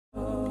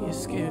you're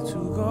scared to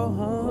go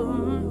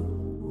home.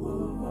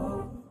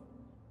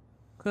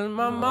 Cause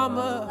my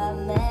mama.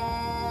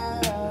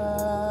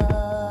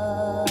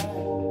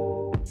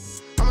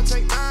 I'ma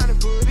take mine and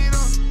put it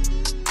on.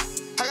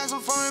 I got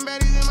some foreign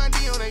baddies in my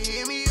DM, they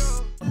hit me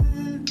up.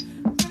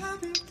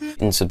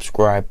 And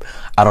subscribe.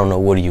 I don't know,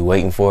 what are you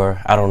waiting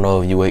for? I don't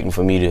know if you're waiting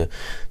for me to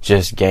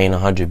just gain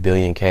 100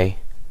 billion K.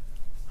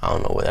 I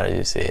don't know what I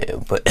just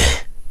said,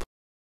 but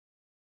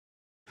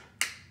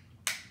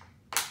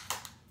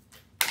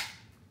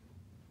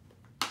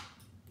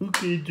who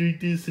can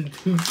drink this in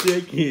 2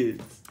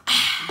 seconds?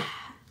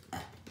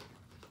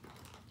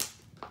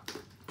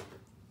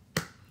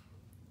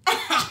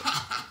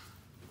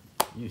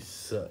 You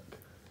suck.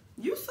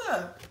 You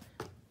suck.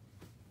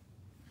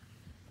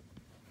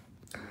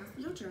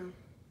 Your turn.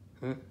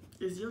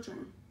 It's your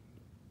turn.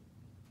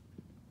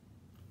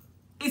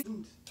 It's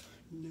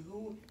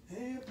no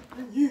help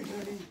from you,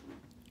 honey.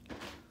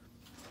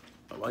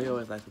 Why you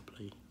always like to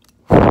play?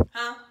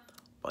 Huh?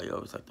 Why you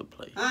always like to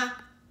play? Huh?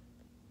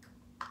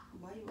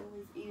 Why you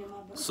always eating my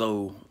butt?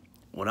 So,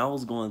 when I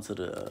was going to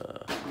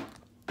the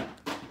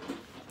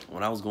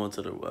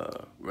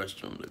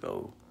restroom to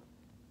go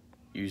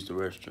use the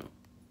restroom,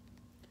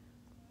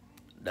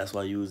 that's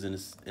why you was in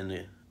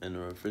the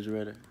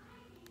refrigerator.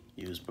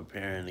 You was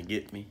preparing to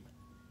get me.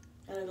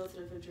 I didn't go to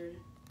the refrigerator.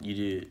 You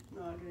did.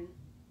 No, I didn't.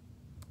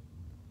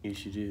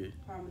 Yes, you did.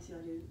 Promise you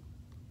I did.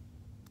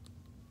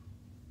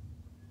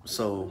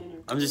 So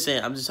I'm just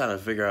saying. I'm just trying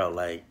to figure out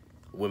like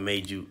what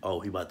made you. Oh,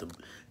 he about to.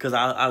 Cause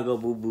I'll go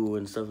boo boo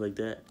and stuff like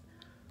that.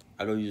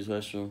 I go use the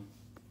restroom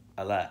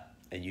a lot,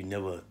 and you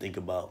never think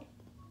about.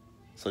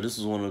 So this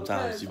was one of the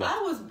times.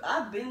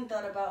 I've been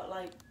thought about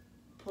like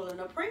pulling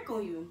a prank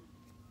on you.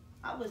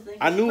 I was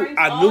thinking. I knew it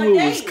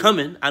was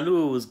coming. I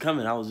knew it was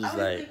coming. I was just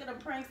like. I was thinking of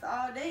pranks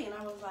all day, and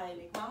I was like,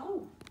 make my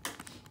move.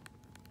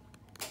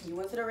 You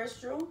went to the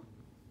restroom.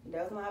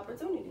 That was my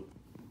opportunity.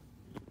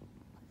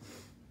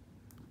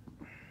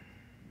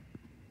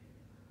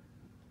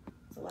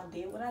 So I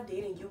did what I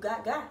did, and you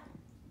got.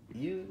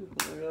 You,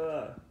 oh my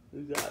God,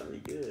 you got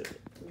me good.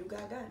 You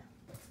got.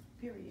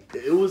 Period.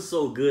 It was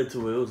so good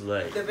to it. It was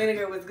like the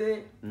vinegar was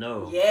good.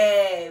 No.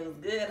 Yeah, it was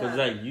good. Cause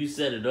like you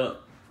set it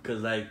up.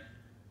 Cause like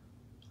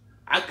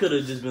I could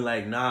have just been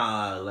like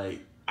nah.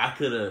 Like I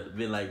could have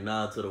been like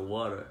nah to the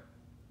water,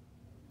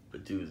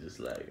 but you was just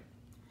like.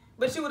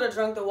 But you would have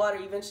drunk the water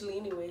eventually,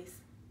 anyways.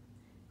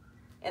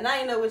 And I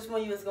didn't know which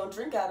one you was gonna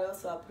drink out of,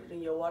 so I put it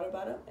in your water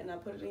bottle and I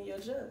put it in your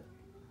jug.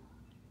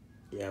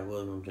 Yeah, I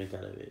was gonna drink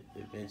out of it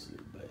eventually,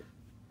 but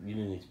you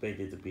didn't expect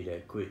it to be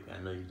that quick. I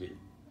know you didn't.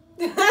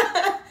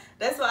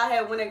 That's why I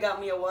had when it got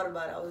me a water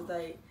bottle. I was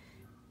like,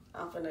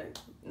 I'm finna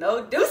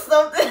do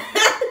something.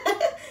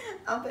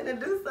 I'm finna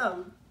do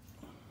something.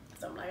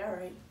 So I'm like, all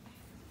right.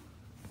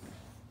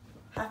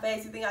 How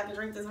fast you think I can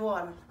drink this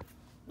water?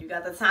 You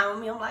got the time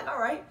on me. I'm like, all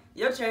right,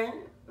 your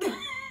turn. So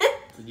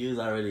you was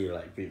already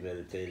like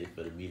premeditated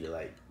for me to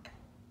like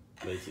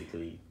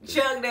basically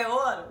chug that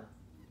water.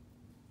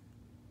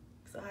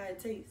 So how it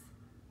tastes?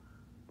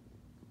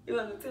 You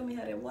want to tell me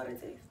how that water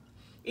tastes?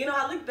 You know,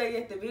 I looked back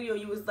at the video.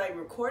 You was like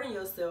recording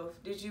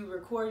yourself. Did you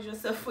record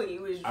yourself when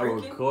you was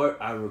drinking?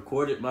 I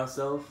recorded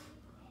myself,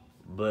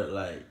 but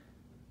like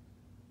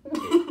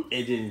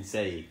it didn't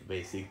save.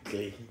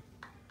 Basically,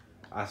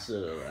 I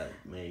should have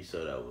like made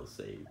sure that was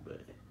saved,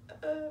 but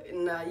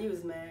nah, you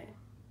was mad.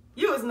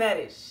 You was mad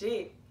as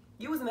shit.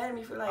 You was mad at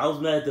me for like. I was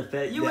mad at the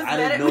fact that I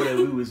didn't know that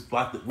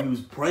we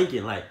was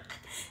pranking. Like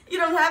you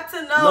don't have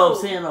to know. No,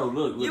 I'm saying no.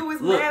 Look, you was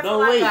look, mad no, for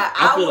like wait. an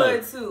hour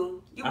or two.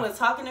 You weren't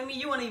talking to me.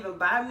 You weren't even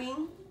by me.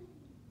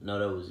 No,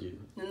 that was you.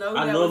 No,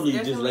 I normally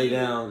just lay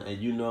down, and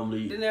you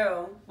normally. De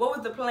Niro, what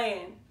was the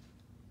plan?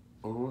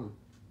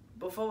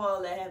 Before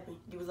all that happened,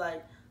 you was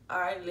like, "All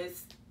right,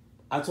 let's."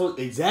 I told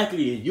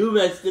exactly, and you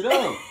messed it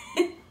up.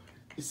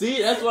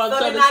 See, that's what I'm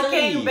trying to say. So then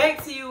I came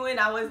back to you, and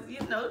I was,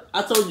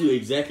 I told you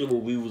exactly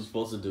what we was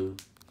supposed to do.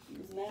 You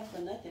was mad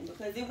for nothing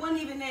because it wasn't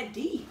even that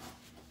deep.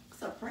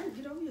 It's a prank.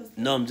 Get over yourself.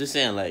 No, I'm just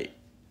saying, like,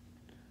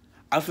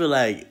 I feel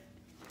like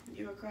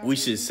we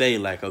should say,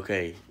 like,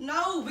 okay.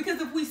 No, because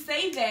if we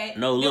say that,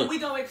 then we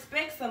gonna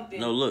expect something.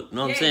 No, look.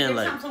 No, I'm saying,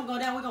 like. Every time something go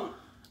down, we gonna.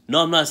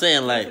 No, I'm not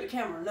saying, like. To the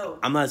camera, no.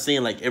 I'm not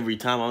saying, like, every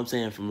time. I'm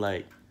saying from,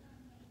 like.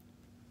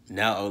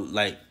 Now,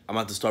 like, I'm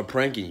about to start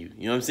pranking you.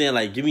 You know what I'm saying?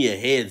 Like, give me a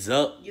heads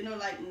up.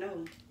 Like,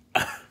 no.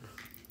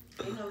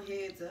 Ain't no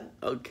heads up.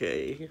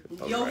 Okay.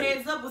 Your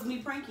heads up was me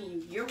pranking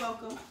you. You're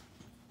welcome.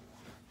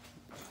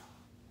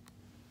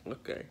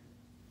 Okay.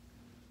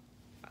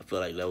 I feel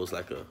like that was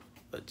like a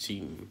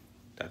cheating.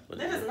 That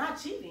is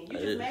not cheating. You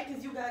just mad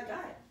because you got.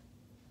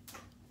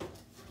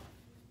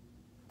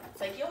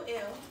 Take your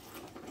L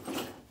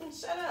and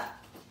shut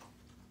up.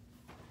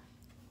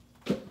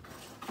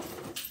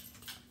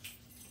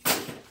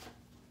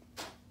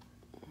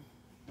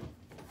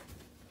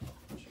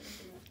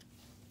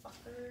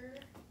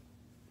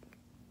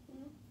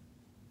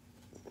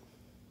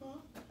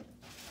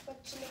 What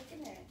you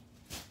looking at?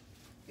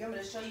 You want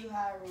me to show you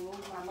how I remove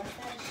my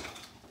mustache?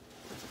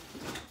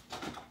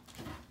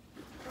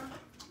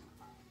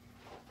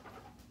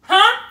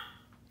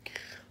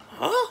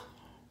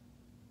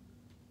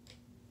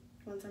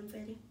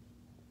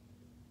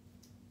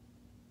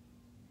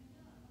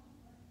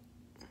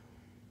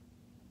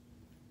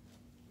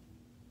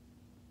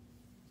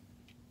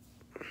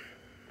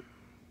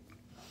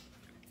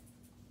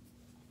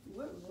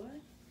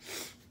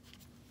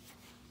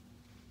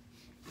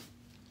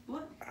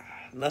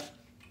 Nah.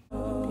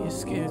 You're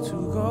scared to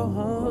go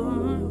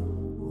home.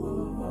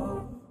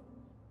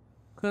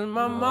 Cause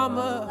my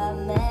mama.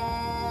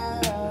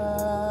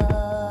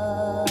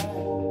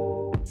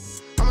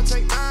 I'ma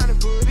take mine and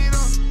put it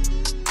on.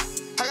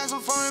 I got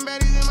some foreign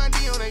baddies in my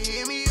DM, they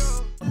hit me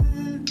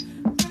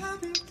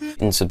up.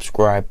 And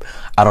subscribe.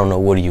 I don't know,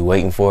 what are you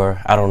waiting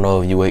for? I don't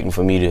know if you're waiting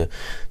for me to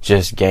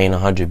just gain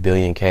 100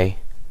 billion K.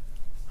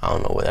 I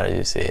don't know what I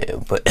just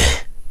said, but